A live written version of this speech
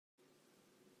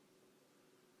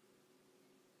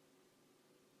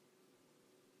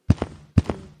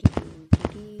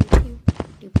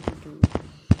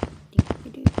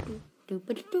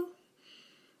Do-ba-do-do.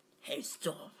 Hey,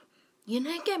 stop. You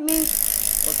didn't get me.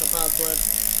 What's the password?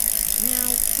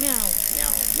 Meow, meow,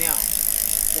 meow, meow.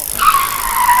 What?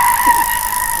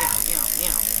 Meow, meow,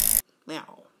 meow.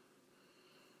 Meow.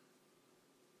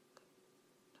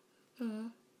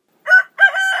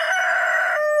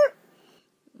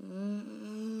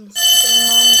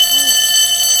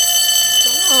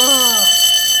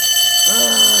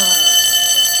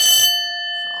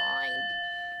 Fine.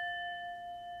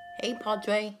 Hey,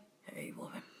 Padre. Hey,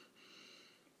 woman.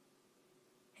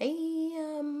 Hey,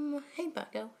 hey,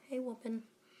 Batgirl. Hey, woman.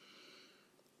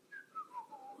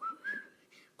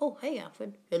 Oh, hey,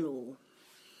 Alfred. Hello.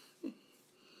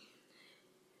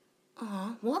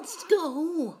 What's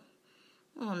school?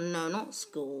 Oh, no, not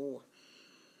school.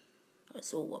 I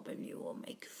saw Woman, you will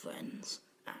make friends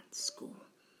at school.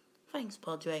 Thanks,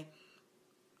 Padre.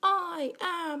 I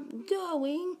am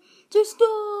going to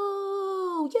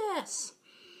school! Yes!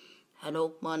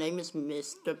 Hello, my name is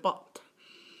Mr. Butt.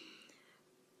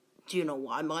 Do you know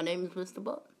why my name is Mr.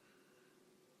 Butt?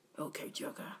 Okay,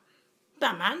 Joker.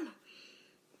 Batman,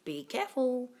 be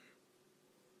careful.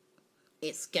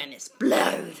 It's gonna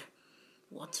explode.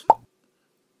 What?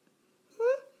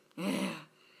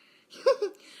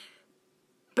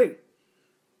 Boo.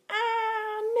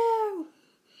 Ah, no.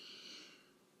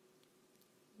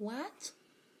 What?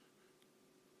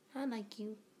 I like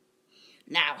you.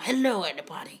 Now, hello,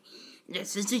 everybody.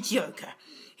 This is the Joker.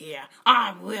 Here,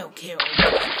 I will kill you.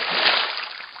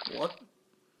 What?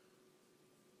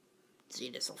 See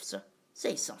this, officer?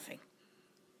 Say something.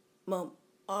 Mom,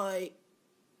 I...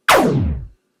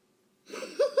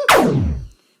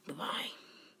 Bye-bye.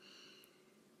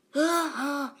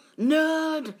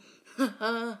 Nerd!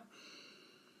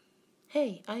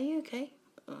 Hey, are you okay?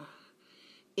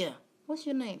 Yeah, what's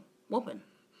your name? Woman.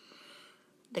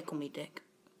 They call me Dick.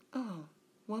 Oh,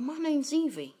 well, my name's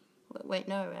Evie. Wait,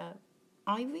 no,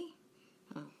 Ivy?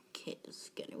 Okay, this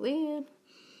is getting weird.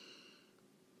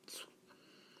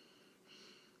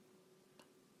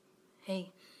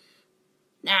 Hey.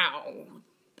 Now,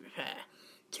 prepare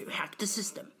to hack the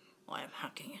system. I am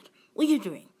hacking it. What are you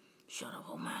doing? Shut up,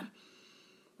 old man.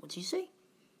 What do you say?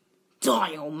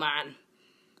 Die, old man.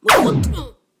 What?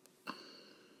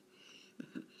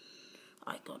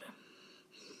 I got him.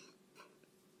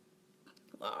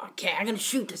 Okay, I'm gonna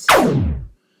shoot this.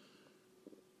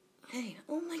 Hey,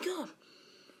 oh my god.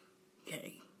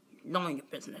 Okay, mind your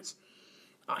business.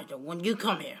 I don't want you to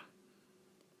come here.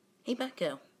 Hey,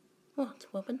 Batgirl. What,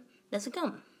 weapon? There's a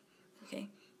gun. Okay,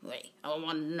 wait, I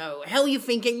want to know. What the hell are you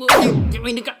thinking? What are you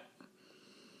doing the gun?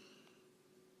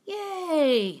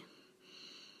 Yay!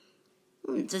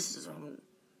 This is what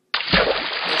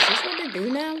they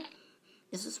do now?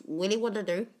 Is this really what they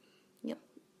do? Yep.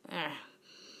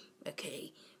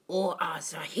 Okay. All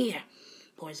eyes are here.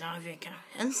 Boys are here.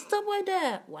 And stop right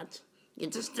there. What? You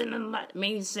just didn't let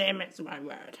me say my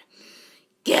word.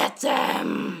 Get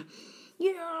them!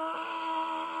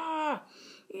 Yeah!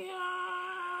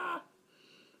 Yeah!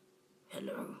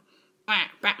 Hello.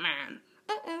 Batman.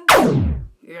 Uh-oh.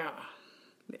 Yeah.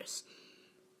 Yes.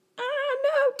 No.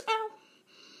 Ow.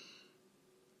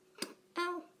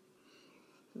 Ow.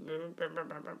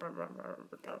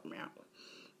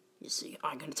 You see,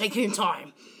 I'm gonna take you in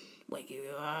time. Where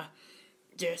you are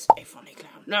just a funny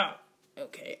clown. No.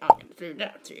 Okay, I'm gonna do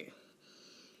that to you.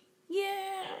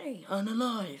 Yay! I'm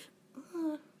alive.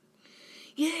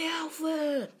 Yay,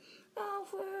 Alfred!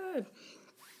 Alfred!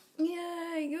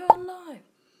 Yay, you're alive.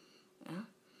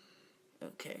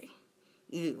 Okay.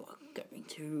 You are going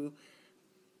to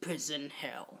prison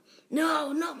hell.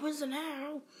 No, not prison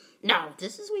hell. No,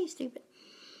 this is way stupid.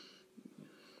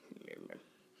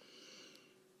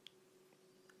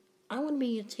 I want to be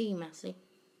your team, Massey.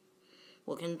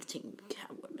 Welcome to Team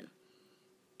Catwoman.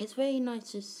 It's very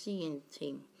nice to see you in the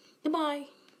team. Goodbye.